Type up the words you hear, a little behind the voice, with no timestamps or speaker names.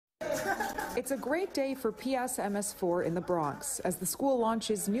It's a great day for PSMS4 in the Bronx as the school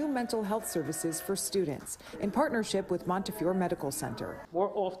launches new mental health services for students in partnership with Montefiore Medical Center.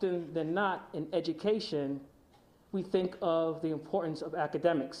 More often than not in education, we think of the importance of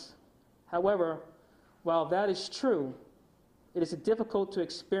academics. However, while that is true, it is difficult to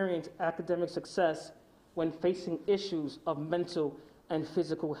experience academic success when facing issues of mental and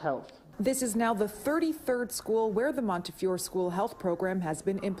physical health. This is now the 33rd school where the Montefiore School Health Program has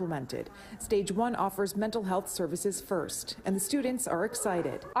been implemented. Stage 1 offers mental health services first, and the students are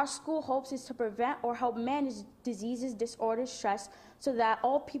excited. Our school hopes is to prevent or help manage diseases, disorders, stress, so that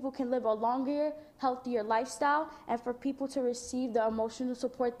all people can live a longer, healthier lifestyle, and for people to receive the emotional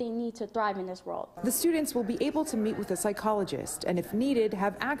support they need to thrive in this world. The students will be able to meet with a psychologist and, if needed,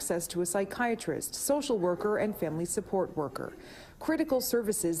 have access to a psychiatrist, social worker, and family support worker. Critical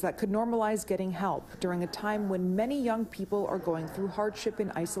services that could normalize getting help during a time when many young people are going through hardship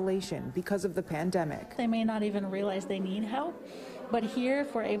and isolation because of the pandemic. They may not even realize they need help, but here,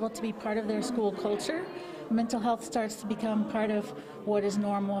 if we're able to be part of their school culture, mental health starts to become part of what is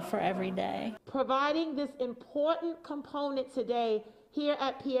normal for every day. Providing this important component today here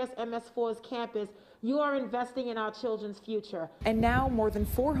at PSMS4's campus, you are investing in our children's future. And now more than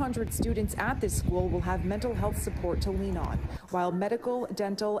 400 students at this school will have mental health support to lean on, while medical,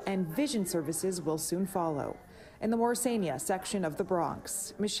 dental, and vision services will soon follow. In the Morrisania section of the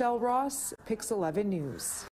Bronx, Michelle Ross, Pix 11 News.